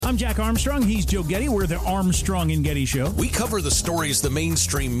I'm Jack Armstrong. He's Joe Getty. We're the Armstrong and Getty Show. We cover the stories the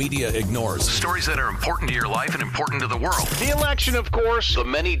mainstream media ignores. Stories that are important to your life and important to the world. The election, of course. The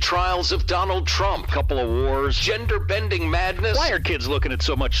many trials of Donald Trump. Couple of wars. Gender-bending madness. Why are kids looking at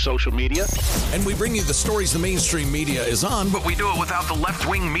so much social media? And we bring you the stories the mainstream media is on, but we do it without the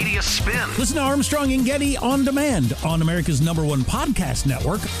left-wing media spin. Listen to Armstrong and Getty on demand on America's #1 podcast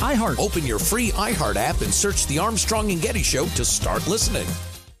network, iHeart. Open your free iHeart app and search The Armstrong and Getty Show to start listening.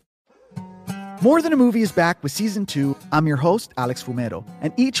 More Than a Movie is back with Season 2. I'm your host, Alex Fumero.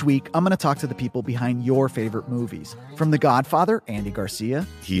 And each week, I'm going to talk to the people behind your favorite movies. From The Godfather, Andy Garcia.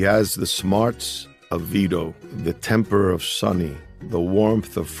 He has the smarts of Vito, the temper of Sonny, the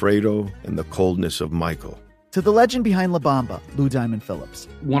warmth of Fredo, and the coldness of Michael. To the legend behind La Bamba, Lou Diamond Phillips.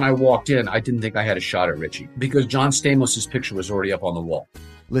 When I walked in, I didn't think I had a shot at Richie because John Stamos' picture was already up on the wall.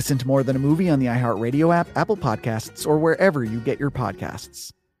 Listen to More Than a Movie on the iHeartRadio app, Apple Podcasts, or wherever you get your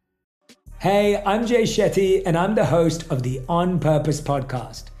podcasts. Hey, I'm Jay Shetty, and I'm the host of the On Purpose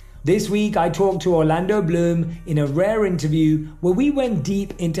podcast. This week, I talked to Orlando Bloom in a rare interview where we went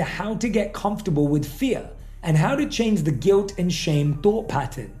deep into how to get comfortable with fear and how to change the guilt and shame thought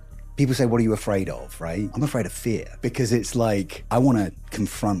pattern. People say, what are you afraid of, right? I'm afraid of fear because it's like I want to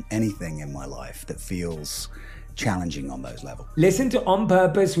confront anything in my life that feels challenging on those levels. Listen to On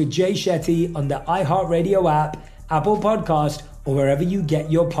Purpose with Jay Shetty on the iHeartRadio app, Apple Podcast, or wherever you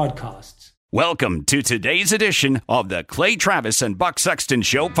get your podcasts. Welcome to today's edition of the Clay Travis and Buck Sexton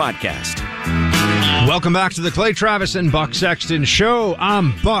Show podcast. Welcome back to the Clay Travis and Buck Sexton Show.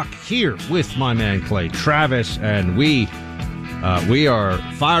 I'm Buck here with my man Clay Travis, and we are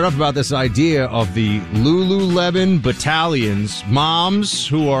fired up about this idea of the Lululemon battalions, moms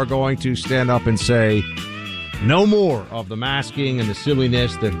who are going to stand up and say no more of the masking and the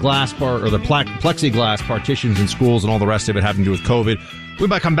silliness, the plexiglass partitions in schools and all the rest of it having to do with COVID. We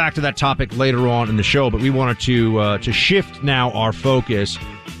might come back to that topic later on in the show, but we wanted to shift now our focus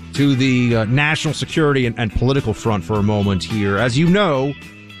to the national security and political front for a moment here. As you know,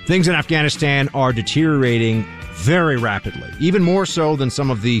 things in Afghanistan are deteriorating very rapidly, even more so than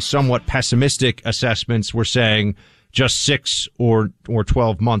some of the somewhat pessimistic assessments were saying just 6 or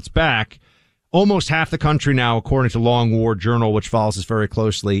 12 months back. Almost half the country now, according to Long War Journal, which follows this very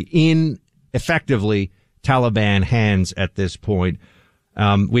closely, in effectively Taliban hands at this point.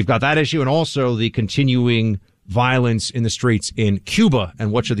 We've got that issue and also the continuing violence in the streets in Cuba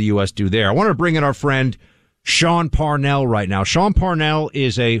and what should the U.S. do there. I want to bring in our friend Sean Parnell right now. Sean Parnell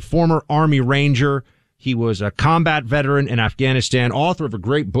is a former Army Ranger. He was a combat veteran in Afghanistan, author of a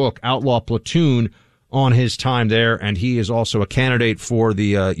great book, Outlaw Platoon, on his time there, and he is also a candidate for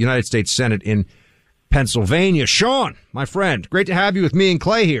the United States Senate in Pennsylvania. Sean, my friend, great to have you with me and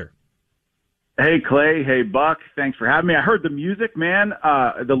Clay here. Hey, Clay. Hey, Buck. Thanks for having me. I heard the music, man,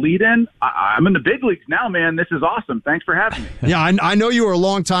 the lead-in. I'm in the big leagues now, man. This is awesome. Thanks for having me. Yeah, I know you were a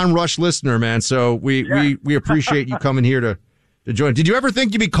long-time Rush listener, man, so we appreciate you coming here to join. Did you ever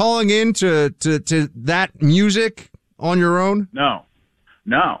think you'd be calling in to that music on your own? No,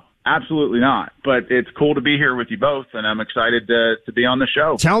 absolutely not. But it's cool to be here with you both, and I'm excited to be on the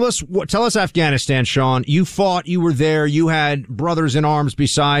show. Tell us Afghanistan, Sean. You fought, you were there, you had brothers in arms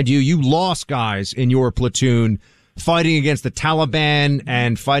beside you, you lost guys in your platoon fighting against the Taliban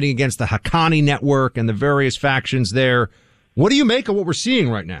and fighting against the Haqqani network and the various factions there. What do you make of what we're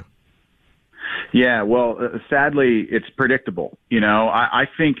seeing right now? Yeah, well, sadly, it's predictable. You know, I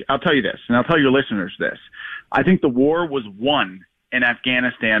think, I'll tell you this, and I'll tell your listeners this. I think the war was won in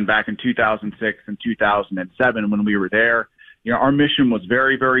Afghanistan back in 2006 and 2007 when we were there. You know, our mission was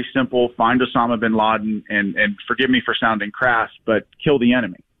very, very simple: find Osama bin Laden and forgive me for sounding crass, but kill the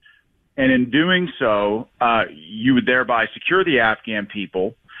enemy. And in doing so, you would thereby secure the Afghan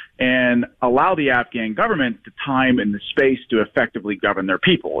people and allow the Afghan government the time and the space to effectively govern their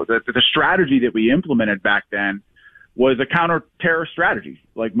people. The strategy that we implemented back then was a counter-terror strategy,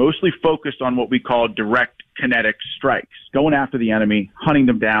 like mostly focused on what we call direct kinetic strikes, going after the enemy, hunting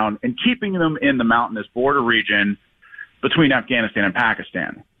them down, and keeping them in the mountainous border region between Afghanistan and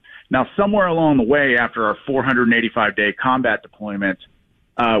Pakistan. Now, somewhere along the way, after our 485-day combat deployment,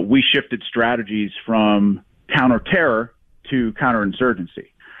 we shifted strategies from counter-terror to counterinsurgency.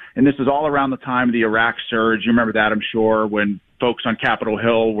 And this is all around the time of the Iraq surge. You remember that, I'm sure, when folks on Capitol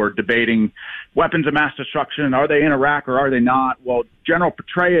Hill were debating weapons of mass destruction. Are they in Iraq or are they not? Well, General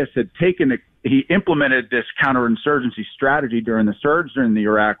Petraeus had he implemented this counterinsurgency strategy during the surge during the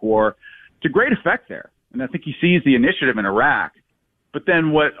Iraq war to great effect there. And I think he seized the initiative in Iraq. But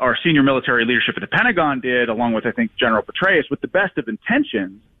then what our senior military leadership at the Pentagon did, along with, I think, General Petraeus, with the best of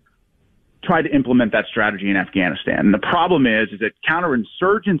intentions, tried to implement that strategy in Afghanistan. And the problem is that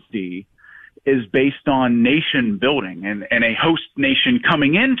counterinsurgency is based on nation building and a host nation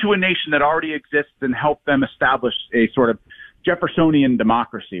coming into a nation that already exists and help them establish a sort of Jeffersonian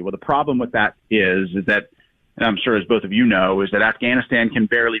democracy. Well, the problem with that is that, and I'm sure as both of you know, is that Afghanistan can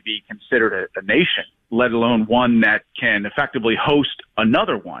barely be considered a nation, let alone one that can effectively host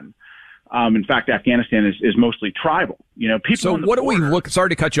another one. In fact, Afghanistan is mostly tribal. People. So what do we look? Sorry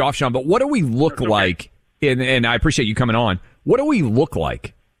to cut you off, Sean, but what do we look like? And I appreciate you coming on. What do we look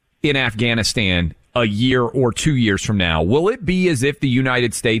like in Afghanistan a year or 2 years from now? Will it be as if the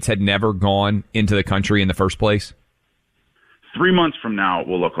United States had never gone into the country in the first place? 3 months from now, it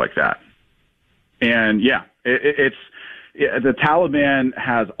will look like that. And the Taliban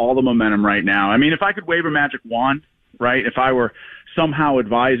has all the momentum right now. I mean, if I could wave a magic wand, right? If I were somehow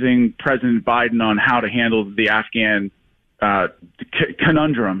advising President Biden on how to handle the Afghan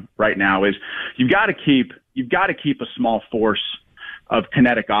conundrum right now, is you've got to keep a small force of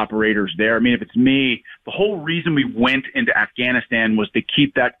kinetic operators there. I mean, if it's me, the whole reason we went into Afghanistan was to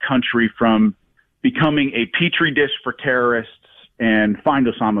keep that country from becoming a petri dish for terrorists and find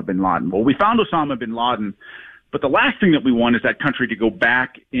Osama bin Laden. Well, we found Osama bin Laden, but the last thing that we want is that country to go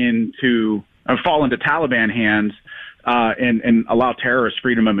back into fall into Taliban hands and allow terrorists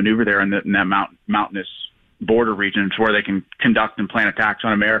freedom of maneuver there in that mountainous border regions where they can conduct and plan attacks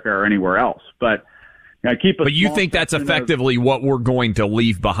on America or anywhere else. But you think that's effectively what we're going to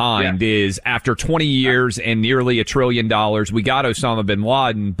leave behind is after 20 years and nearly $1 trillion, we got Osama bin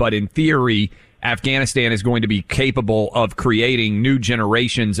Laden, but in theory, Afghanistan is going to be capable of creating new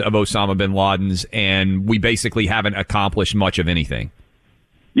generations of Osama bin Ladens, and we basically haven't accomplished much of anything.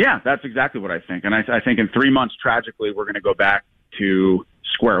 Yeah, that's exactly what I think. And I think in 3 months, tragically, we're going to go back to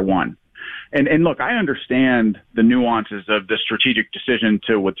square one. And look, I understand the nuances of the strategic decision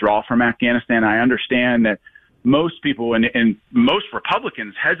to withdraw from Afghanistan. I understand that most people and most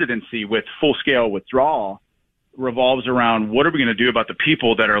Republicans' hesitancy with full-scale withdrawal revolves around what are we going to do about the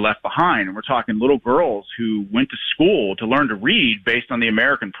people that are left behind. And we're talking little girls who went to school to learn to read based on the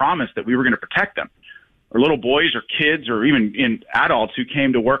American promise that we were going to protect them, or little boys or kids or even in adults who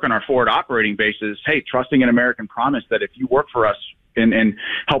came to work on our forward operating bases, hey, trusting an American promise that if you work for us and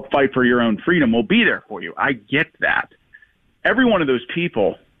help fight for your own freedom, we'll be there for you. I get that. Every one of those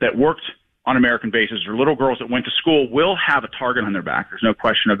people that worked on American bases or little girls that went to school will have a target on their back. There's no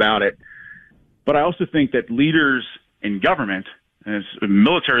question about it. But I also think that leaders in government, as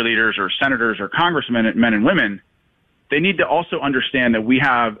military leaders or senators or congressmen, men and women, they need to also understand that we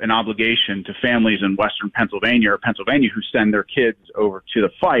have an obligation to families in Western Pennsylvania or Pennsylvania who send their kids over to the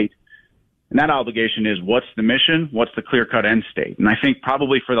fight. And that obligation is, what's the mission? What's the clear-cut end state? And I think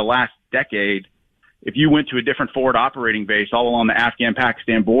probably for the last decade, if you went to a different forward operating base all along the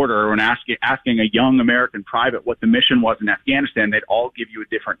Afghan-Pakistan border and asking a young American private what the mission was in Afghanistan, they'd all give you a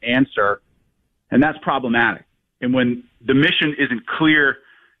different answer. And that's problematic. And when the mission isn't clear,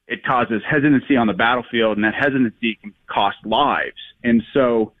 it causes hesitancy on the battlefield, and that hesitancy can cost lives. And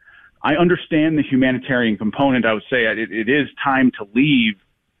so I understand the humanitarian component. I would say it is time to leave,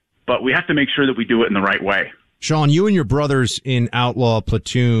 but we have to make sure that we do it in the right way. Sean, you and your brothers in Outlaw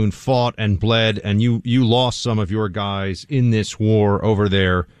Platoon fought and bled, and you lost some of your guys in this war over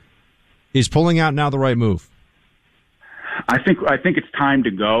there. Is pulling out now the right move? I think it's time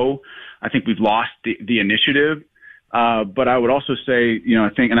to go. I think we've lost the initiative. But I would also say,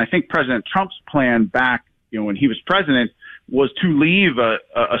 I think President Trump's plan back, when he was president, was to leave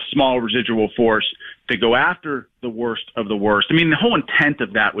a small residual force to go after the worst of the worst. I mean, the whole intent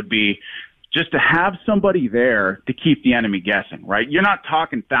of that would be just to have somebody there to keep the enemy guessing, right? You're not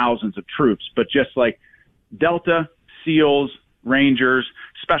talking thousands of troops, but just like Delta, SEALs, Rangers,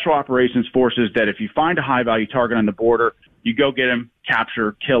 Special Operations Forces, that if you find a high-value target on the border, you go get him,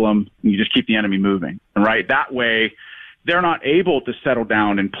 capture, kill him, and you just keep the enemy moving, right? That way, they're not able to settle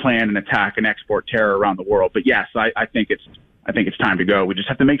down and plan an attack and export terror around the world. But yes, I think it's time to go. We just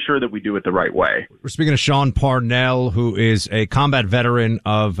have to make sure that we do it the right way. We're speaking to Sean Parnell, who is a combat veteran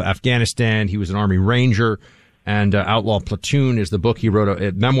of Afghanistan. He was an Army Ranger, and Outlaw Platoon is the book he wrote,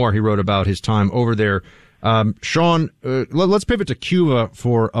 a memoir he wrote about his time over there. Sean, let's pivot to Cuba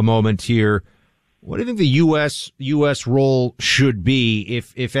for a moment here. What do you think the U.S. role should be,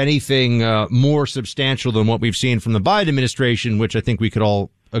 if anything, more substantial than what we've seen from the Biden administration, which I think we could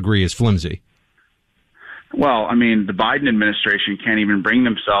all agree is flimsy? Well, I mean, the Biden administration can't even bring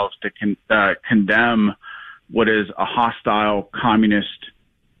themselves to condemn what is a hostile communist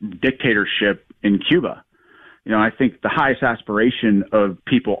dictatorship in Cuba. I think the highest aspiration of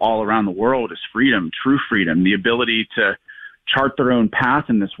people all around the world is freedom, true freedom, the ability to chart their own path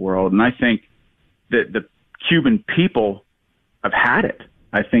in this world. And I think that the Cuban people have had it.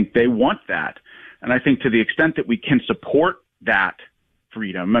 I think they want that. And I think to the extent that we can support that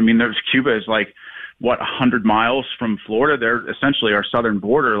freedom, I mean, Cuba is 100 miles from Florida. They're essentially our southern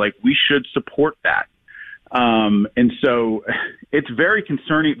border. We should support that. And so it's very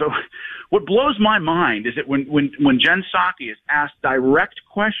concerning. But what blows my mind is that when Jen Psaki is asked direct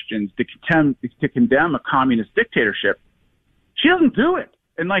questions to condemn a communist dictatorship, she doesn't do it.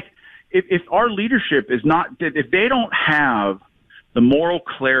 And if our leadership is not, if they don't have the moral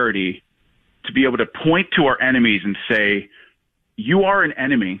clarity to be able to point to our enemies and say, you are an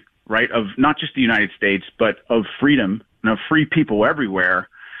enemy, right, of not just the United States, but of freedom and of free people everywhere.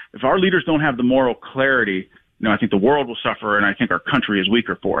 If our leaders don't have the moral clarity, I think the world will suffer, and I think our country is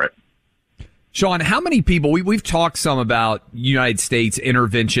weaker for it. Sean, how many people, we've talked some about United States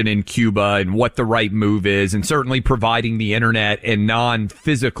intervention in Cuba and what the right move is, and certainly providing the internet and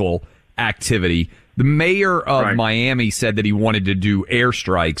non-physical activity. The mayor of Miami said that he wanted to do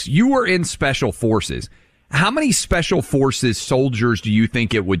airstrikes. You were in special forces. How many special forces soldiers do you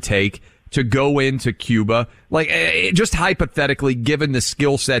think it would take to go into Cuba? Just hypothetically, given the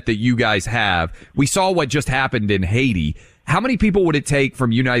skill set that you guys have, we saw what just happened in Haiti. How many people would it take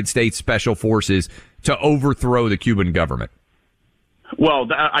from United States Special Forces to overthrow the Cuban government? Well,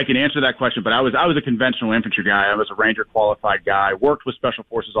 I can answer that question, but I was a conventional infantry guy. I was a Ranger qualified guy, worked with Special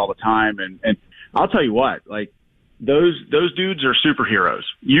Forces all the time. And I'll tell you what, those dudes are superheroes.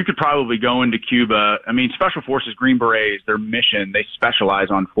 You could probably go into Cuba. I mean, Special Forces, Green Berets, their mission, they specialize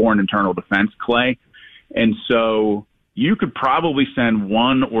on foreign internal defense, Clay. And so you could probably send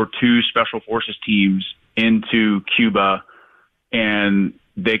 1 or 2 Special Forces teams into Cuba, and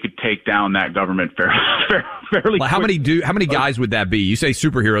they could take down that government fairly well, how many guys would that be? You say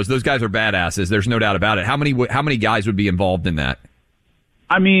superheroes. Those guys are badasses. There's no doubt about it. How many guys would be involved in that?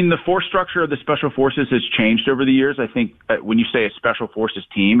 I mean, the force structure of the Special Forces has changed over the years. I think when you say a Special Forces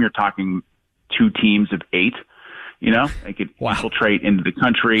team, you're talking 2 teams of 8. They could infiltrate into the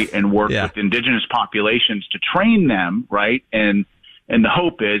country and work with indigenous populations to train them, right? And the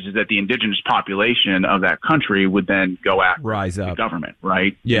hope is that the indigenous population of that country would then go after the government,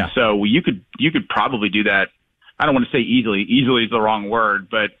 right? Yeah. And so you could probably do that. I don't want to say easily. Easily is the wrong word,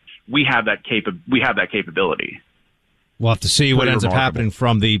 but we have that capability. We'll have to see what ends up happening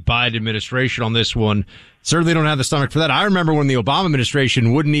from the Biden administration on this one. Certainly don't have the stomach for that. I remember when the Obama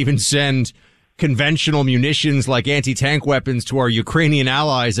administration wouldn't even send conventional munitions like anti-tank weapons to our Ukrainian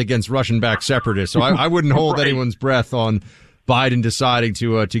allies against Russian-backed separatists. So I wouldn't hold anyone's breath on Biden deciding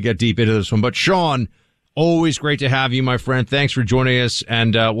to get deep into this one. But Sean, always great to have you, my friend. Thanks for joining us,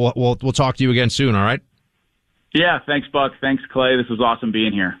 and we'll talk to you again soon. All right? Yeah. Thanks, Buck. Thanks, Clay. This was awesome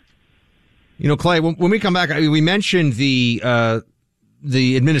being here. Clay, when we come back, we mentioned the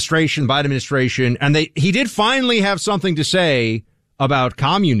administration, Biden administration, and he did finally have something to say about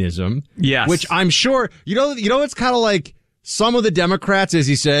communism. Yes. Which I'm sure, it's kind of like some of the Democrats, as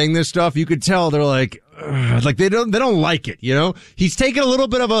he's saying this stuff, you could tell they're like they don't like it, He's taking a little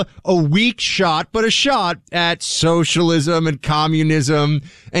bit of a weak shot, but a shot at socialism and communism.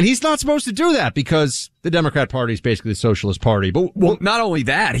 And he's not supposed to do that because the Democrat Party is basically the Socialist Party. But well, not only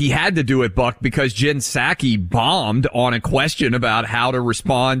that, he had to do it, Buck, because Jen Psaki bombed on a question about how to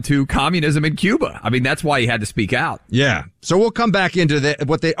respond to communism in Cuba. I mean, that's why he had to speak out. Yeah. So we'll come back into and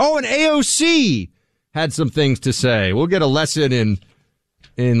AOC had some things to say. We'll get a lesson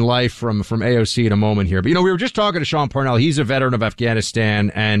in life from AOC in a moment here. But, we were just talking to Sean Parnell. He's a veteran of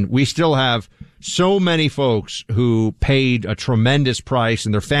Afghanistan, and we still have so many folks who paid a tremendous price,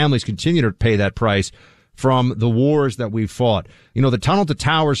 and their families continue to pay that price from the wars that we've fought. The Tunnel to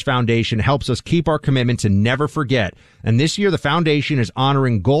Towers Foundation helps us keep our commitment to never forget. And this year, the foundation is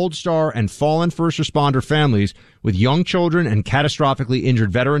honoring Gold Star and fallen first responder families with young children and catastrophically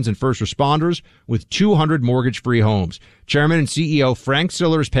injured veterans and first responders with 200 mortgage-free homes. Chairman and CEO Frank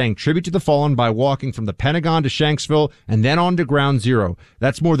Siller is paying tribute to the fallen by walking from the Pentagon to Shanksville and then on to Ground Zero.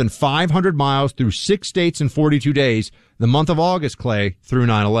 That's more than 500 miles through 6 states in 42 days, the month of August, Clay, through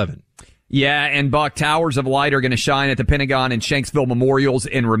 9/11. Yeah, and Buck, towers of light are going to shine at the Pentagon and Shanksville memorials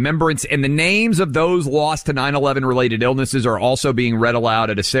in remembrance. And the names of those lost to 9/11 related illnesses are also being read aloud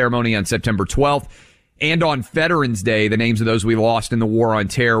at a ceremony on September 12th. And on Veterans Day, the names of those we lost in the war on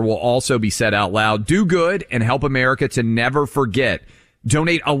terror will also be said out loud. Do good and help America to never forget.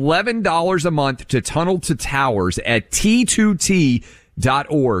 Donate $11 a month to Tunnel to Towers at T2T.org.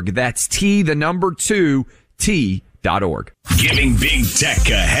 That's T, the number 2, T.org. Giving big tech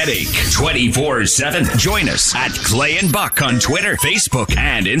a headache 24/7. Join us at Clay and Buck on Twitter, Facebook,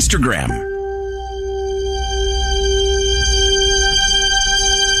 and Instagram.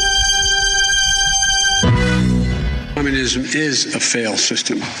 Communism is a failed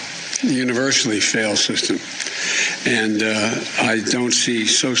system, universally failed system. And I don't see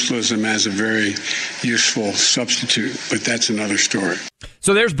socialism as a very useful substitute, but that's another story.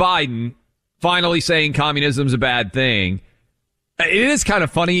 So there's Biden finally saying communism's a bad thing. It is kind of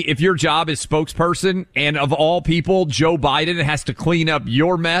funny if your job is spokesperson and of all people, Joe Biden has to clean up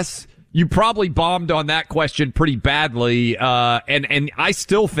your mess. You probably bombed on that question pretty badly. And I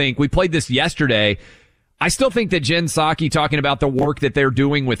still think, we played this yesterday, I still think that Jen Psaki talking about the work that they're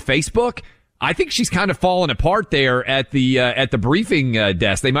doing with Facebook, I think she's kind of fallen apart there at the briefing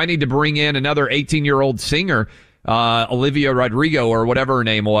desk. They might need to bring in another 18-year-old singer, Olivia Rodrigo or whatever her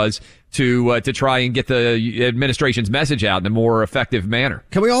name was, to try and get the administration's message out in a more effective manner.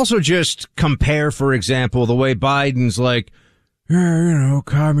 Can we also just compare, for example, the way Biden's like,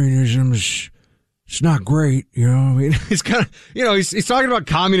 communism's, it's not great, I mean, it's kind of, he's talking about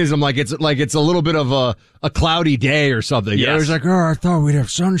communism like it's a little bit of a cloudy day or something. Yes. He's like, I thought we'd have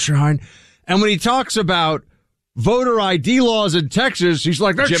sunshine. And when he talks about voter ID laws in Texas, he's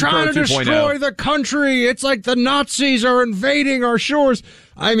like, they're Jim trying to Crow 2.0. destroy the country. It's like the Nazis are invading our shores.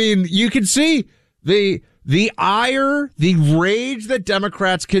 I mean, you can see the ire, the rage that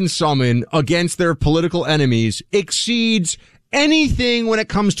Democrats can summon against their political enemies exceeds anything when it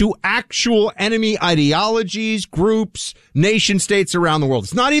comes to actual enemy ideologies, groups, nation states around the world.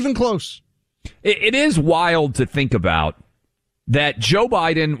 It's not even close. It is wild to think about that Joe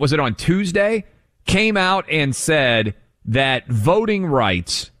Biden, was it on Tuesday, came out and said that voting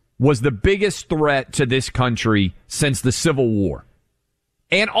rights was the biggest threat to this country since the Civil War.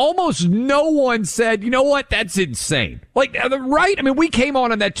 And almost no one said, you know what, that's insane. Like, right? I mean, we came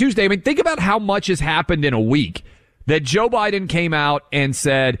on that Tuesday. I mean, think about how much has happened in a week that Joe Biden came out and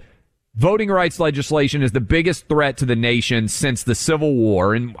said voting rights legislation is the biggest threat to the nation since the Civil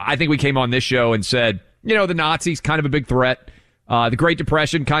War. And I think we came on this show and said, the Nazis, kind of a big threat. The Great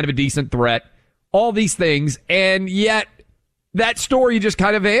Depression, kind of a decent threat. All these things. And yet that story just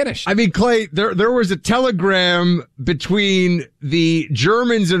kind of vanished. I mean, Clay, there was a telegram between the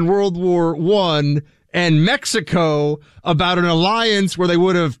Germans in World War I and Mexico about an alliance where they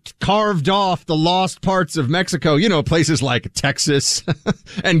would have carved off the lost parts of Mexico, places like Texas,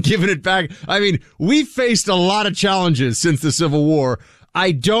 and given it back. I mean, we've faced a lot of challenges since the Civil War.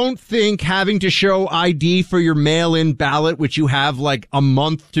 I don't think having to show ID for your mail-in ballot, which you have like a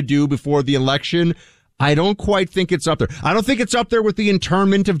month to do before the election, I don't quite think it's up there. I don't think it's up there with the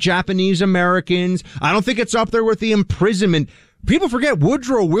internment of Japanese Americans. I don't think it's up there with the imprisonment. People forget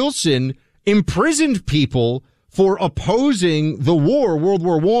Woodrow Wilson imprisoned people for opposing the war, World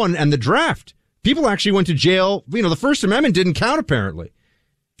War I, and the draft. People actually went to jail. The First Amendment didn't count, apparently.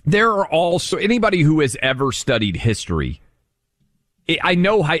 There are also, anybody who has ever studied history, I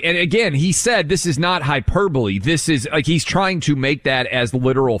know, and again, he said this is not hyperbole. This is like he's trying to make that as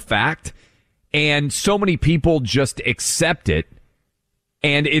literal fact. And so many people just accept it.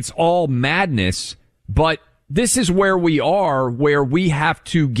 And it's all madness. But this is where we are, where we have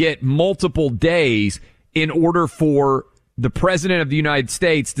to get multiple days in order for the president of the United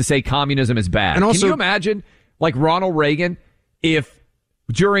States to say communism is bad. And also, can you imagine, like Ronald Reagan, if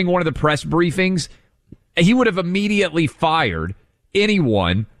during one of the press briefings, he would have immediately fired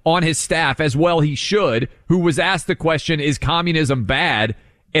anyone on his staff, as well he should, who was asked the question, is communism bad?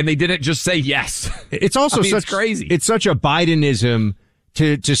 And they didn't just say yes. It's also it's crazy. It's such a Bidenism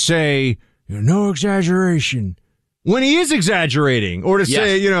to say, no exaggeration, when he is exaggerating, or to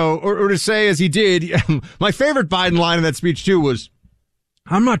say, or to say as he did. My favorite Biden line in that speech too was,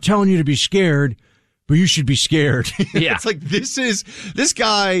 I'm not telling you to be scared, but you should be scared. Yeah. It's like, this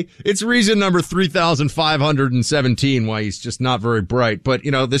guy, it's reason number 3,517 why he's just not very bright. But,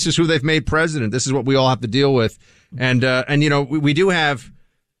 this is who they've made president. This is what we all have to deal with. And we do have,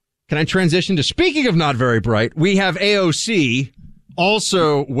 can I transition to, speaking of not very bright, we have AOC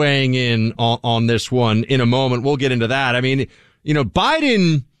also weighing in on this one in a moment. We'll get into that. I mean,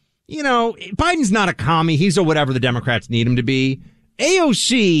 Biden, Biden's not a commie. He's a whatever the Democrats need him to be.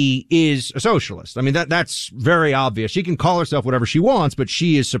 AOC is a socialist. I mean, that's very obvious. She can call herself whatever she wants, but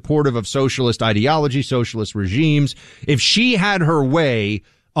she is supportive of socialist ideology, socialist regimes. If she had her way,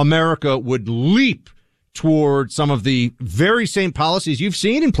 America would leap toward some of the very same policies you've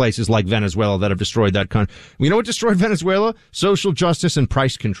seen in places like Venezuela that have destroyed that country. You know what destroyed Venezuela? Social justice and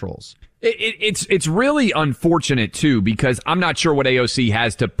price controls. It's really unfortunate, too, because I'm not sure what AOC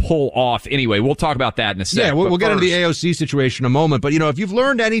has to pull off anyway. We'll talk about that in a second. Yeah, we'll get into the AOC situation in a moment. But, if you've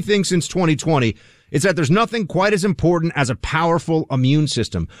learned anything since 2020, it's that there's nothing quite as important as a powerful immune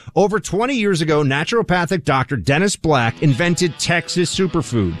system. Over 20 years ago, naturopathic Dr. Dennis Black invented Texas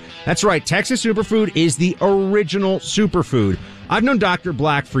Superfood. That's right, Texas Superfood is the original superfood. I've known Dr.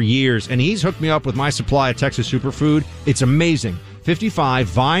 Black for years, and he's hooked me up with my supply of Texas Superfood. It's amazing. 55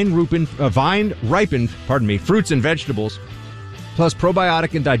 vine-ripened fruits and vegetables, plus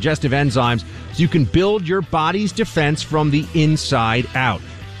probiotic and digestive enzymes, so you can build your body's defense from the inside out.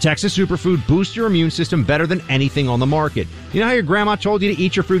 Texas Superfood boosts your immune system better than anything on the market. You know how your grandma told you to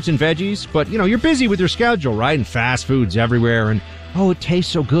eat your fruits and veggies? But, you're busy with your schedule, right? And fast food's everywhere, and, it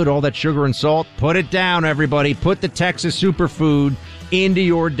tastes so good, all that sugar and salt. Put it down, everybody. Put the Texas Superfood into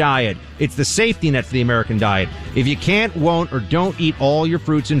your diet. It's the safety net for the American diet. If you can't, won't, or don't eat all your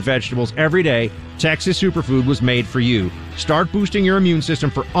fruits and vegetables every day, Texas Superfood was made for you. Start boosting your immune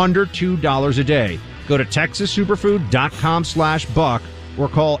system for under $2 a day. Go to TexasSuperfood.com/buck or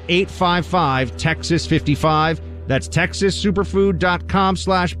call 855-TEXAS-55. That's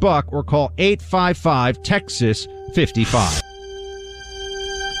TexasSuperfood.com/buck or call 855-TEXAS-55.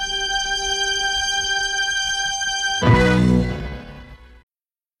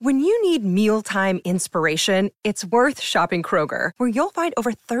 When you need mealtime inspiration, it's worth shopping Kroger, where you'll find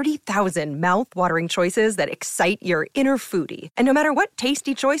over 30,000 mouth-watering choices that excite your inner foodie. And no matter what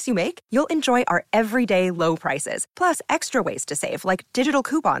tasty choice you make, you'll enjoy our everyday low prices, plus extra ways to save, like digital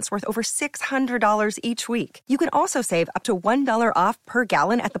coupons worth over $600 each week. You can also save up to $1 off per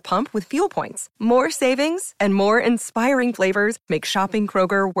gallon at the pump with fuel points. More savings and more inspiring flavors make shopping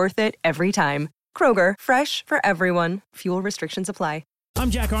Kroger worth it every time. Kroger, fresh for everyone. Fuel restrictions apply. I'm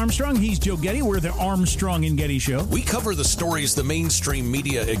Jack Armstrong. He's Joe Getty. We're the Armstrong and Getty Show. We cover the stories the mainstream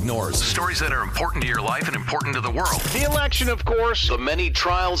media ignores. Stories that are important to your life and important to the world. The election, of course. The many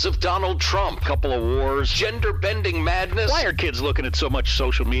trials of Donald Trump. Couple of wars. Gender-bending madness. Why are kids looking at so much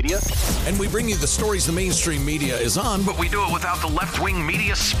social media? And we bring you the stories the mainstream media is on, but we do it without the left-wing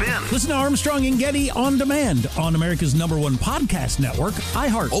media spin. Listen to Armstrong and Getty on demand on America's #1 podcast network,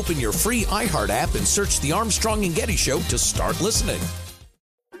 iHeart. Open your free iHeart app and search the Armstrong and Getty Show to start listening.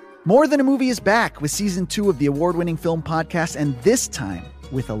 More Than a Movie is back with Season 2 of the award-winning film podcast, and this time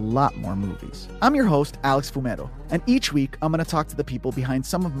with a lot more movies. I'm your host, Alex Fumero, and each week I'm going to talk to the people behind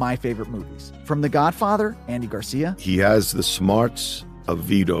some of my favorite movies. From The Godfather, Andy Garcia. He has the smarts of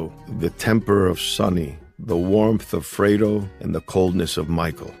Vito, the temper of Sonny, the warmth of Fredo, and the coldness of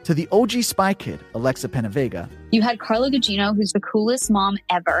Michael. To the OG Spy Kid, Alexa Penavega. You had Carla Gugino, who's the coolest mom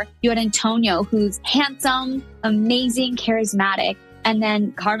ever. You had Antonio, who's handsome, amazing, charismatic. And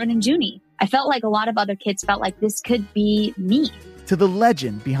then Carmen and Junie. I felt like a lot of other kids felt like this could be me. To the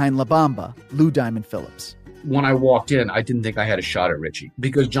legend behind La Bamba, Lou Diamond Phillips. When I walked in, I didn't think I had a shot at Richie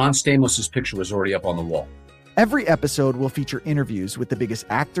because John Stamos' picture was already up on the wall. Every episode will feature interviews with the biggest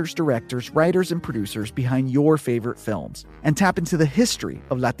actors, directors, writers, and producers behind your favorite films and tap into the history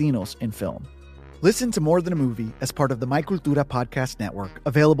of Latinos in film. Listen to More Than a Movie as part of the My Cultura podcast network,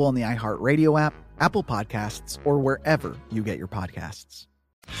 available on the iHeartRadio app, Apple Podcasts, or wherever you get your podcasts.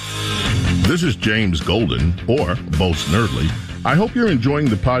 This is James Golden, or Most Nerdly. I hope you're enjoying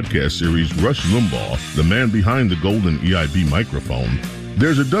the podcast series Rush Limbaugh, the man behind the golden EIB microphone.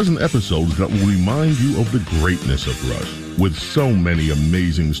 There's a dozen episodes that will remind you of the greatness of Rush, with so many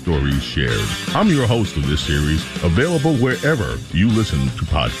amazing stories shared. I'm your host of this series, available wherever you listen to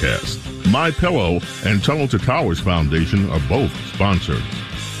podcasts. MyPillow and Tunnel to Towers Foundation are both sponsors.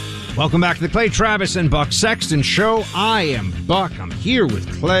 Welcome back to the Clay Travis and Buck Sexton Show. I am Buck. I'm here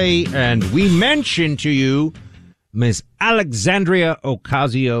with Clay, and we mentioned to you Ms. Alexandria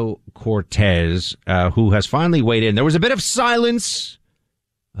Ocasio-Cortez, who has finally weighed in. There was a bit of silence,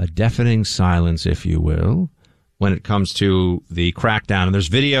 a deafening silence, if you will, when it comes to the crackdown. And there's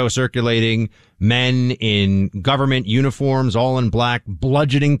video circulating, men in government uniforms, all in black,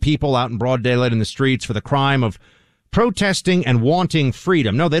 bludgeoning people out in broad daylight in the streets for the crime of protesting and wanting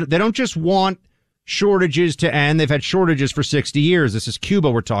freedom. No, they don't just want shortages to end. They've had shortages for 60 years. This is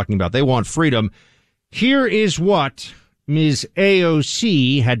Cuba we're talking about. They want freedom. Here is what Ms.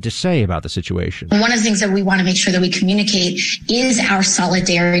 AOC had to say about the situation. One of the things that we want to make sure that we communicate is our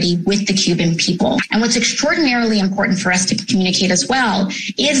solidarity with the Cuban people. And what's extraordinarily important for us to communicate as well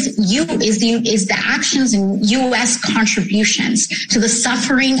is the actions and U.S. contributions to the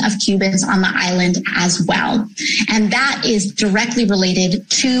suffering of Cubans on the island as well. And that is directly related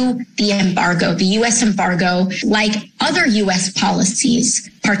to the embargo, the U.S. embargo, like other U.S. policies,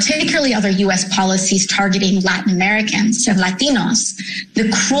 particularly other U.S. policies targeting Latin Americans and Latinos,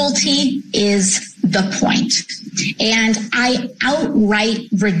 the cruelty is the point. And I outright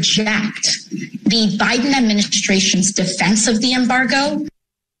reject the Biden administration's defense of the embargo.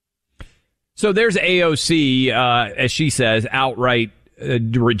 So there's AOC, as she says, outright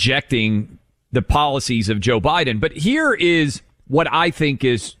rejecting the policies of Joe Biden. But here is what I think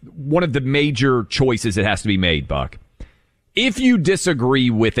is one of the major choices that has to be made, Buck. If you disagree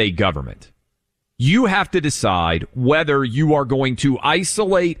with a government, you have to decide whether you are going to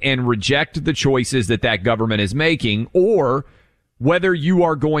isolate and reject the choices that that government is making, or whether you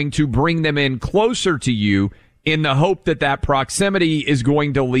are going to bring them in closer to you in the hope that that proximity is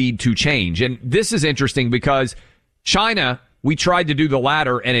going to lead to change. And this is interesting because China, we tried to do the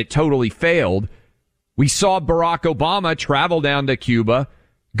latter and it totally failed. We saw Barack Obama travel down to Cuba,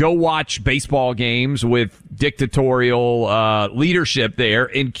 go watch baseball games with dictatorial leadership there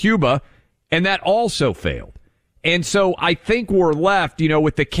in Cuba, and that also failed. And so I think we're left,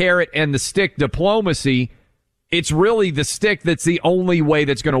 with the carrot and the stick diplomacy. It's really the stick that's the only way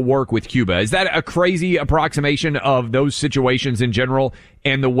that's going to work with Cuba. Is that a crazy approximation of those situations in general,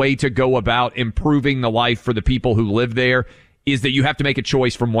 and the way to go about improving the life for the people who live there is that you have to make a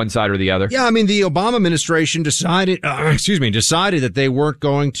choice from one side or the other? Yeah, I mean, the Obama administration decided that they weren't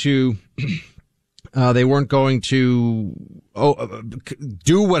going to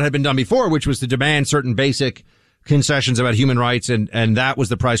do what had been done before, which was to demand certain basic concessions about human rights, and that was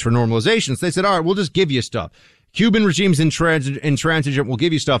the price for normalization. So they said, all right, we'll just give you stuff. Cuban regime's intransigent, we'll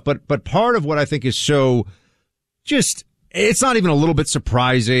give you stuff. But part of what I think is so just, it's not even a little bit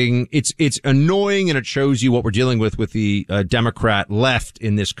surprising. It's annoying, and it shows you what we're dealing with the Democrat left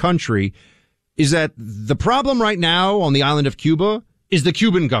in this country, is that the problem right now on the island of Cuba is the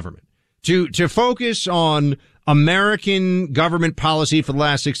Cuban government. To focus on American government policy for the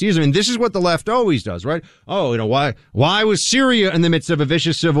last 6 years. I mean, this is what the left always does, right? Oh, why was Syria in the midst of a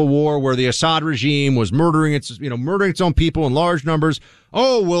vicious civil war where the Assad regime was murdering its own people in large numbers?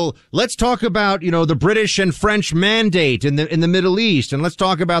 Oh, well, let's talk about, the British and French mandate in the Middle East. And let's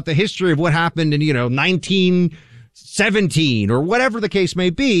talk about the history of what happened in, 1917 or whatever the case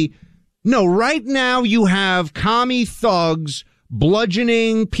may be. No, right now you have commie thugs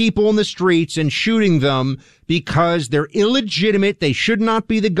bludgeoning people in the streets and shooting them because they're illegitimate. They should not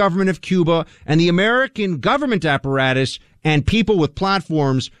be the government of Cuba, and the American government apparatus and people with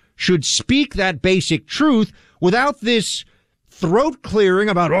platforms should speak that basic truth without this throat clearing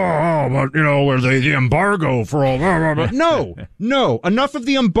about, the embargo for all. No, enough of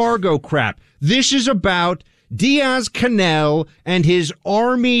the embargo crap. This is about Diaz-Canel and his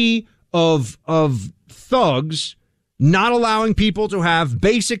army of thugs not allowing people to have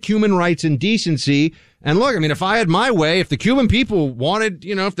basic human rights and decency. And look, I mean, if I had my way, if the Cuban people wanted,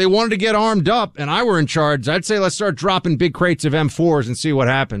 if they wanted to get armed up and I were in charge, I'd say let's start dropping big crates of M4s and see what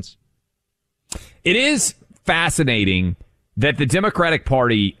happens. It is fascinating that the Democratic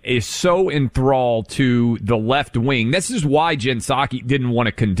Party is so enthralled to the left wing. This is why Jen Psaki didn't want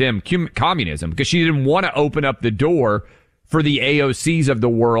to condemn communism, because she didn't want to open up the door for the AOCs of the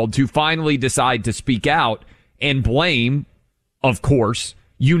world to finally decide to speak out and blame, of course,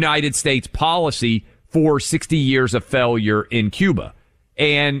 United States policy for 60 years of failure in Cuba.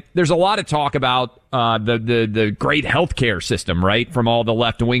 And there's a lot of talk about the great healthcare system, right, from all the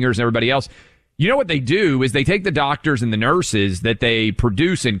left-wingers and everybody else. You know what they do is they take the doctors and the nurses that they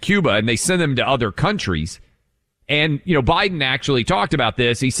produce in Cuba and they send them to other countries. And, Biden actually talked about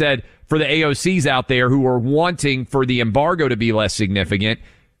this. He said for the AOCs out there who are wanting for the embargo to be less significant,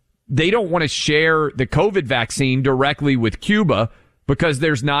 they don't want to share the COVID vaccine directly with Cuba because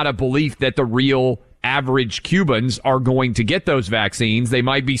there's not a belief that the real average Cubans are going to get those vaccines. They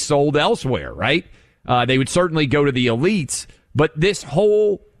might be sold elsewhere, right? They would certainly go to the elites. But this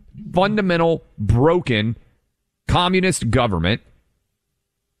whole fundamental broken communist government,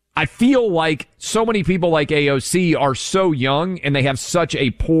 I feel like so many people like AOC are so young and they have such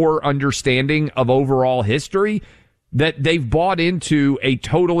a poor understanding of overall history that they've bought into a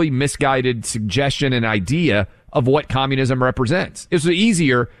totally misguided suggestion and idea of what communism represents. It's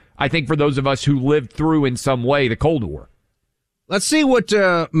easier, I think, for those of us who lived through in some way the Cold War. Let's see what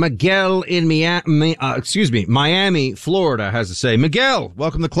Miguel in Miami, Florida has to say. Miguel,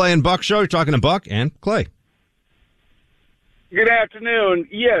 welcome to Clay and Buck Show. You're talking to Buck and Clay. Good afternoon.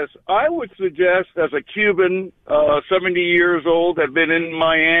 Yes, I would suggest as a Cuban, 70 years old, have been in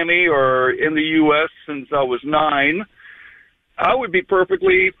Miami or in the U.S. since I was 9, I would be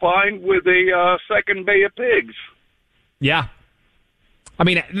perfectly fine with a second Bay of Pigs. Yeah. I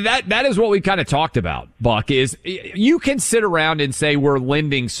mean, that is what we kind of talked about, Buck, is you can sit around and say we're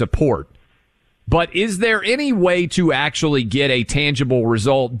lending support, but is there any way to actually get a tangible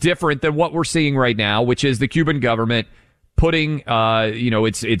result different than what we're seeing right now, which is the Cuban government putting,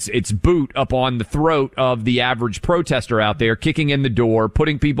 its boot up on the throat of the average protester out there, kicking in the door,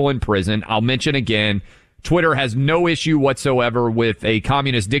 putting people in prison? I'll mention again, Twitter has no issue whatsoever with a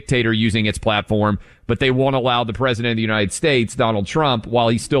communist dictator using its platform, but they won't allow the president of the United States, Donald Trump, while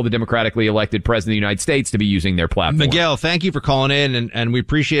he's still the democratically elected president of the United States, to be using their platform. Miguel, thank you for calling in, and we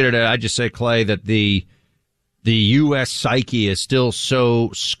appreciated it. I just say, Clay, that the U.S. psyche is still so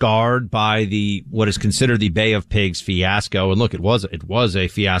scarred by what is considered the Bay of Pigs fiasco. And look, it was a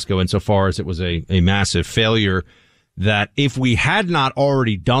fiasco insofar as it was a massive failure, that if we had not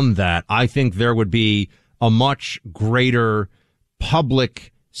already done that, I think there would be a much greater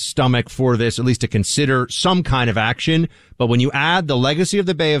public stomach for this, at least to consider some kind of action. But when you add the legacy of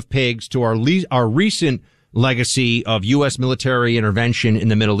the Bay of Pigs to our recent legacy of U.S. military intervention in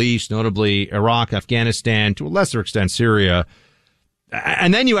the Middle East, notably Iraq, Afghanistan, to a lesser extent Syria,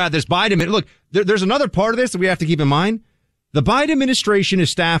 and then you add this Biden, look, there's another part of this that we have to keep in mind. The Biden administration is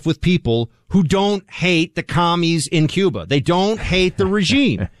staffed with people who don't hate the commies in Cuba. They don't hate the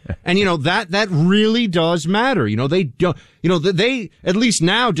regime. And, that really does matter. They don't, they at least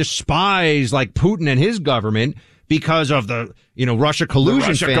now despise like Putin and his government because of the, Russia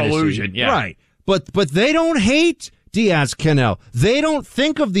collusion fantasy. Collusion, yeah. Right. But they don't hate Diaz-Canel. They don't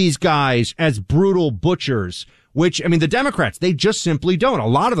think of these guys as brutal butchers, which, the Democrats, they just simply don't. A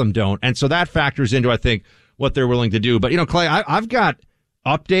lot of them don't. And so that factors into, I think, what they're willing to do. But, Clay, I've got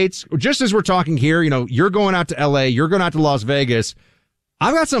updates. Just as we're talking here, you're going out to L.A., you're going out to Las Vegas.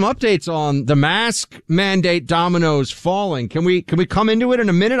 I've got some updates on the mask mandate dominoes falling. Can we come into it in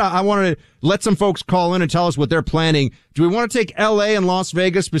a minute? I want to let some folks call in and tell us what they're planning. Do we want to take L.A. and Las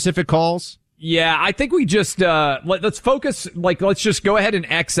Vegas specific calls? Yeah, I think we just, let's focus, let's just go ahead and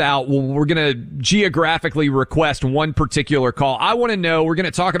X out. We're going to geographically request one particular call. I want to know, we're going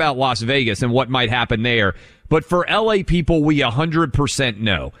to talk about Las Vegas and what might happen there. But for LA people, we 100%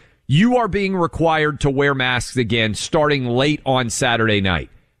 know. You are being required to wear masks again starting late on Saturday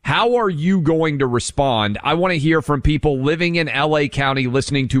night. How are you going to respond? I want to hear from people living in LA County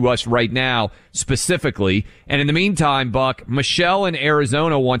listening to us right now specifically. And in the meantime, Buck, Michelle in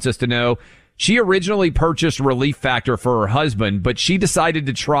Arizona wants us to know, she originally purchased Relief Factor for her husband, but she decided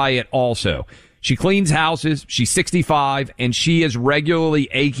to try it also. She cleans houses, she's 65, and she is regularly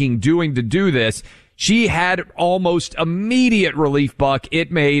aching to do this. She had almost immediate relief, Buck.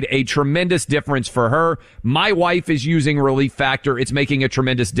 It made a tremendous difference for her. My wife is using Relief Factor. It's making a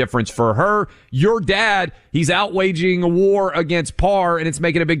tremendous difference for her. Your dad, he's out waging a war against PAR, and it's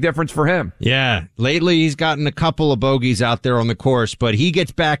making a big difference for him. Yeah. Lately, he's gotten a couple of bogeys out there on the course, but he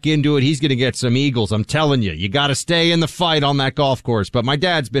gets back into it. He's going to get some eagles. I'm telling you, you got to stay in the fight on that golf course. But my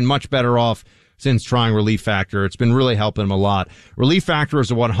dad's been much better off since trying Relief Factor. It's been really helping him a lot. Relief Factor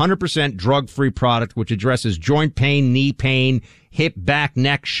is a 100% drug-free product which addresses joint pain, knee pain, hip, back,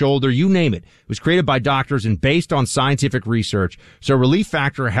 neck, shoulder, you name it. It was created by doctors and based on scientific research. So Relief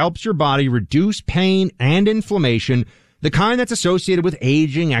Factor helps your body reduce pain and inflammation, the kind that's associated with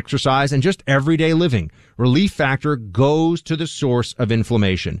aging, exercise, and just everyday living. Relief Factor goes to the source of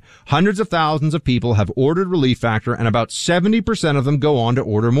inflammation. Hundreds of thousands of people have ordered Relief Factor, and about 70% of them go on to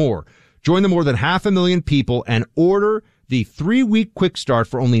order more. Join the more than 500,000 people and order the 3-week quick start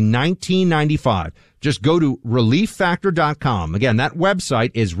for only $19.95. Just go to ReliefFactor.com. Again, that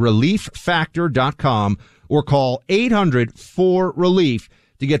website is ReliefFactor.com, or call 800-4RELIEF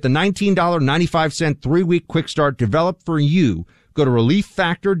to get the $19.95 3-week quick start developed for you. Go to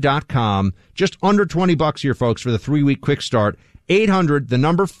ReliefFactor.com. Just under $20 here, folks, for the 3-week quick start.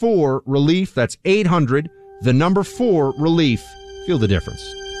 800-4RELIEF. That's 800-4RELIEF. Feel the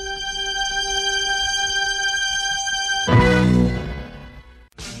difference.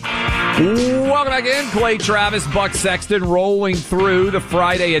 Welcome back in. Clay Travis, Buck Sexton, rolling through the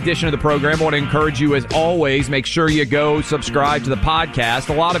Friday edition of the program. I want to encourage you, as always, make sure you go subscribe to the podcast.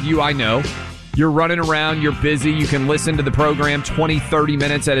 A lot of you, I know, you're running around, you're busy. You can listen to the program 20, 30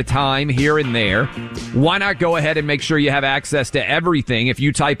 minutes at a time here and there. Why not go ahead and make sure you have access to everything? If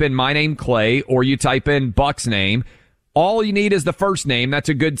you type in my name, Clay, or you type in Buck's name, all you need is the first name. That's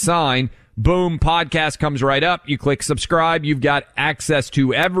a good sign. Boom, podcast comes right up. You click subscribe. You've got access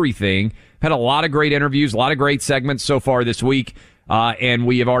to everything. Had a lot of great interviews, a lot of great segments so far this week. And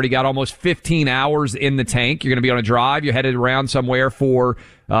we have already got almost 15 hours in the tank. You're going to be on a drive. You're headed around somewhere for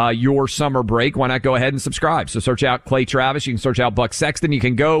your summer break. Why not go ahead and subscribe? So search out Clay Travis. You can search out Buck Sexton. You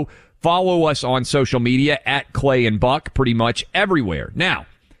can go Follow us on social media at Clay and Buck pretty much everywhere. Now,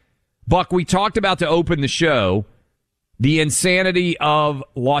 Buck, we talked about to open the show the insanity of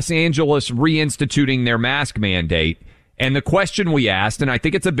Los Angeles reinstituting their mask mandate. And the question we asked, and I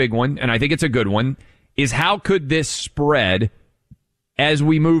think it's a big one, and I think it's a good one, is how could this spread as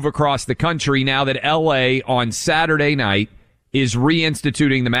we move across the country now that L.A. on Saturday night is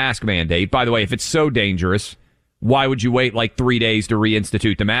reinstituting the mask mandate? By the way, if it's so dangerous, why would you wait like 3 days to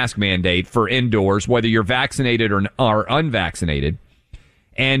reinstitute the mask mandate for indoors, whether you're vaccinated or unvaccinated?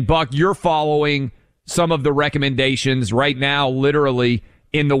 And, Buck, you're following some of the recommendations right now, literally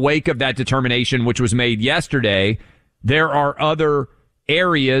in the wake of that determination, which was made yesterday. There are other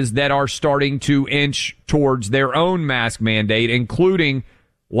areas that are starting to inch towards their own mask mandate, including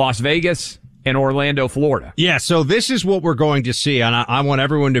Las Vegas and Orlando, Florida. Yeah, so this is what we're going to see, and I want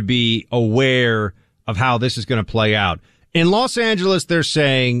everyone to be aware of how this is going to play out. In Los Angeles, they're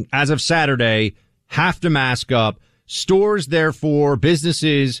saying, as of Saturday, have to mask up. Stores, therefore,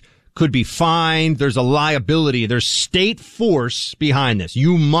 businesses could be fined. There's a liability. There's state force behind this.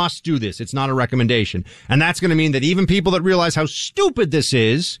 You must do this. It's not a recommendation. And that's going to mean that even people that realize how stupid this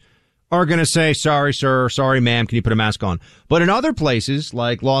is are going to say, sorry, sir, sorry, ma'am, can you put a mask on? But in other places,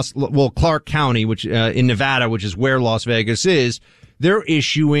 like Clark County, which in Nevada, which is where Las Vegas is, they're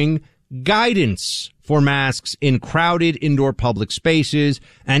issuing guidance for masks in crowded indoor public spaces.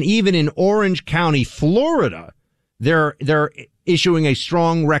 And even in Orange County, Florida, they're issuing a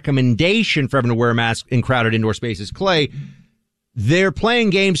strong recommendation for everyone to wear a mask in crowded indoor spaces. Clay, they're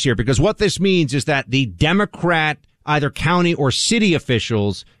playing games here because what this means is that the Democrat, either county or city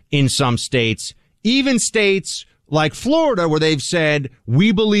officials in some states, even states like Florida, where they've said,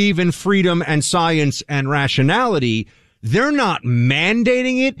 we believe in freedom and science and rationality, they're not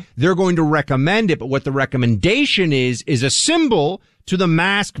mandating it. They're going to recommend it. But what the recommendation is a symbol to the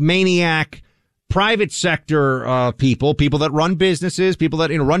mask maniac private sector people that run businesses, people that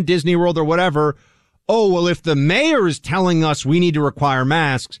run Disney World or whatever. Oh, well, if the mayor is telling us we need to require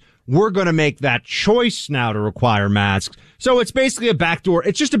masks, we're going to make that choice now to require masks. So it's basically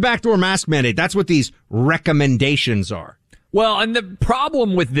it's just a backdoor mask mandate. That's what these recommendations are. Well, and the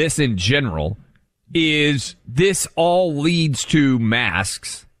problem with this in general is this all leads to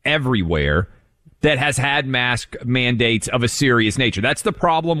masks everywhere that has had mask mandates of a serious nature. That's the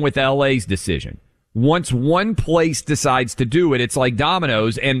problem with LA's decision. Once one place decides to do it, it's like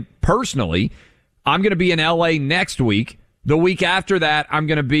dominoes. And personally, I'm going to be in LA next week. The week after that, I'm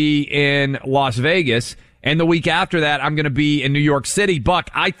going to be in Las Vegas. And the week after that, I'm going to be in New York City.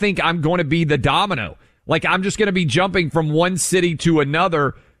 Buck, I think I'm going to be the domino. Like, I'm just going to be jumping from one city to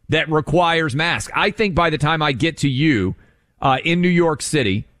another that requires masks. I think by the time I get to you in New York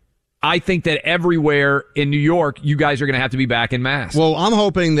City, I think that everywhere in New York, you guys are going to have to be back in masks. Well, I'm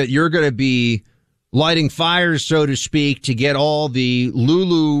hoping that you're going to be lighting fires, so to speak, to get all the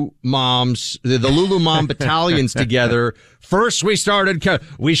Lulu moms, the Lulu mom battalions together. First, we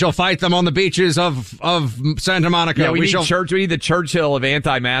shall fight them on the beaches of Santa Monica. Yeah, we need the Churchill of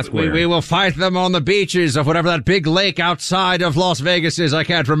anti-mask wear. We will fight them on the beaches of whatever that big lake outside of Las Vegas is. I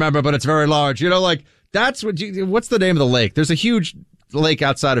can't remember, but it's very large. That's what's the name of the lake? There's a huge lake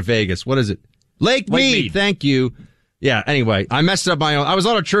outside of Vegas. What is it? Lake Mead. Thank you. Yeah, anyway, I messed up my own. I was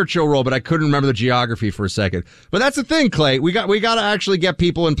on a Churchill roll, but I couldn't remember the geography for a second. But that's the thing, Clay. We got to actually get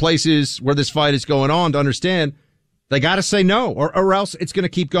people in places where this fight is going on to understand they got to say no, or else it's going to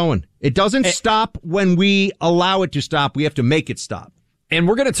keep going. It doesn't stop when we allow it to stop. We have to make it stop. And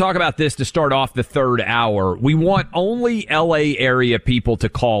we're going to talk about this to start off the third hour. We want only LA area people to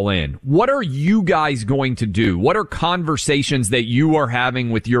call in. What are you guys going to do? What are conversations that you are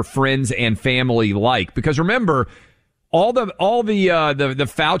having with your friends and family like? Because remember, all the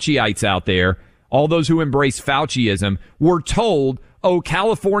Fauciites out there, all those who embrace Fauciism, were told, oh,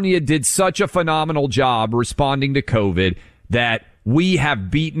 California did such a phenomenal job responding to COVID that we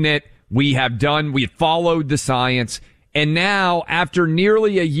have beaten it. We followed the science. And now, after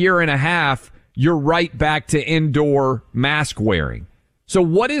nearly a year and a half, you're right back to indoor mask wearing. So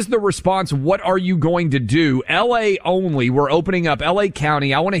what is the response? What are you going to do? LA only. We're opening up LA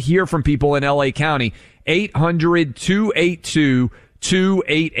County. I want to hear from people in LA County.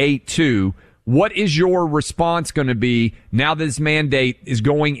 800-282-2882. What is your response going to be now that this mandate is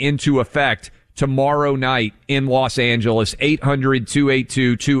going into effect tomorrow night in Los Angeles?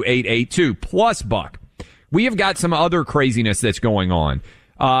 800-282-2882. Plus, Buck, we have got some other craziness that's going on.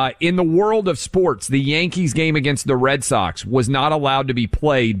 In the world of sports, the Yankees game against the Red Sox was not allowed to be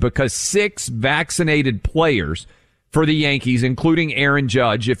played because 6 vaccinated players for the Yankees, including Aaron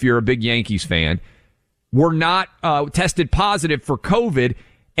Judge, if you're a big Yankees fan, were not tested positive for COVID.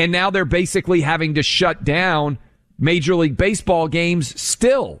 and now they're basically having to shut down Major League Baseball games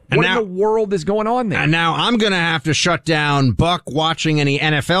still. What in the world is going on there? And now I'm going to have to shut down Buck watching any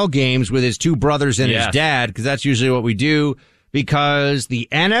NFL games with his two brothers and his dad, because that's usually what we do, because the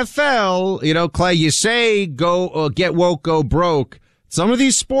NFL, Clay, you say go get woke, go broke. Some of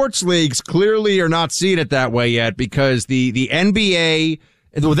these sports leagues clearly are not seeing it that way yet, because the NBA,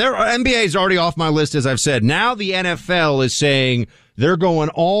 their NBA is already off my list, as I've said. Now the NFL is saying they're going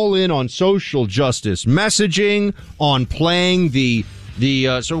all in on social justice messaging, on playing the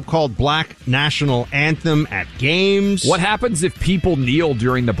so-called Black National Anthem at games. What happens if people kneel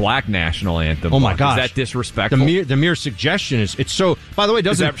during the Black National Anthem? Oh my gosh, is that disrespectful? The mere suggestion it's so. By the way, it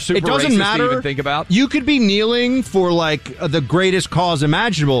doesn't matter. To even think about? You could be kneeling for the greatest cause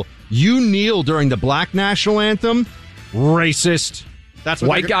imaginable. You kneel during the Black National Anthem, racist. That's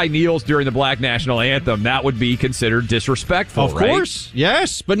white guy kneels during the Black National Anthem. That would be considered disrespectful, Of course,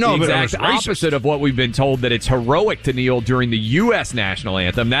 yes. But no, the exact opposite of what we've been told, that it's heroic to kneel during the U.S. National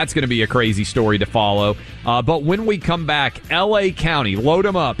Anthem. That's going to be a crazy story to follow. But when we come back, L.A. County, load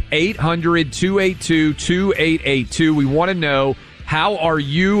them up, 800-282-2882. We want to know, how are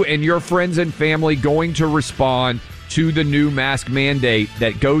you and your friends and family going to respond to the new mask mandate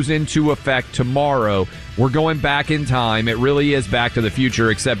that goes into effect tomorrow? We're going back in time. It really is Back to the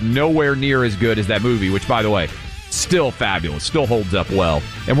Future, except nowhere near as good as that movie, which, by the way, still fabulous, still holds up well.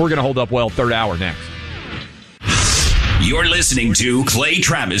 And we're going to hold up well third hour next. You're listening to Clay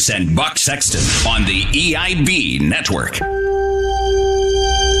Travis and Buck Sexton on the EIB Network.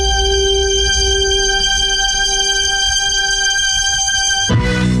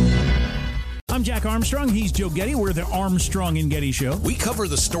 I'm Jack Armstrong. He's Joe Getty. We're the Armstrong and Getty Show. We cover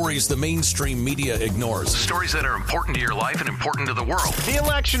the stories the mainstream media ignores. Stories that are important to your life and important to the world. The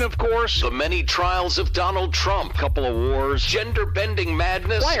election, of course. The many trials of Donald Trump. Couple of wars. Gender-bending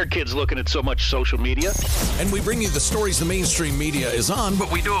madness. Why are kids looking at so much social media? And we bring you the stories the mainstream media is on,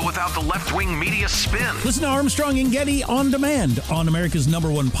 but we do it without the left-wing media spin. Listen to Armstrong and Getty on demand on America's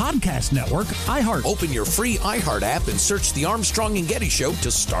 #1 podcast network, iHeart. Open your free iHeart app and search The Armstrong and Getty Show to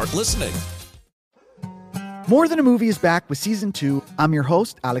start listening. More Than a Movie is back with Season 2. I'm your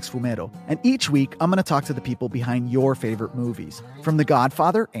host, Alex Fumero, and each week I'm going to talk to the people behind your favorite movies. From The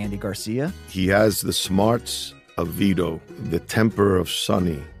Godfather, Andy Garcia. He has the smarts of Vito, the temper of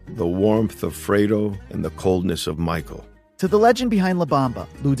Sonny, the warmth of Fredo, and the coldness of Michael. To the legend behind La Bamba,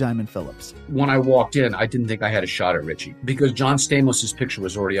 Lou Diamond Phillips. When I walked in, I didn't think I had a shot at Richie, because John Stamos' picture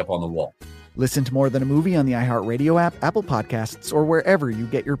was already up on the wall. Listen to More Than a Movie on the iHeartRadio app, Apple Podcasts, or wherever you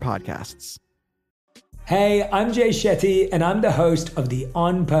get your podcasts. Hey, I'm Jay Shetty, and I'm the host of the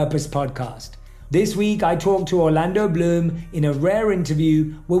On Purpose podcast. This week, I talked to Orlando Bloom in a rare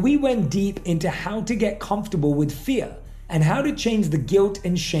interview where we went deep into how to get comfortable with fear and how to change the guilt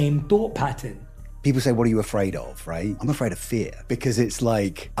and shame thought pattern. People say, what are you afraid of, right? I'm afraid of fear, because it's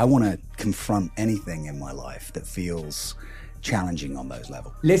like I want to confront anything in my life that feels challenging on those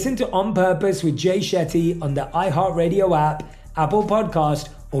levels. Listen to On Purpose with Jay Shetty on the iHeartRadio app, Apple Podcast,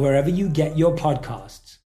 or wherever you get your podcasts.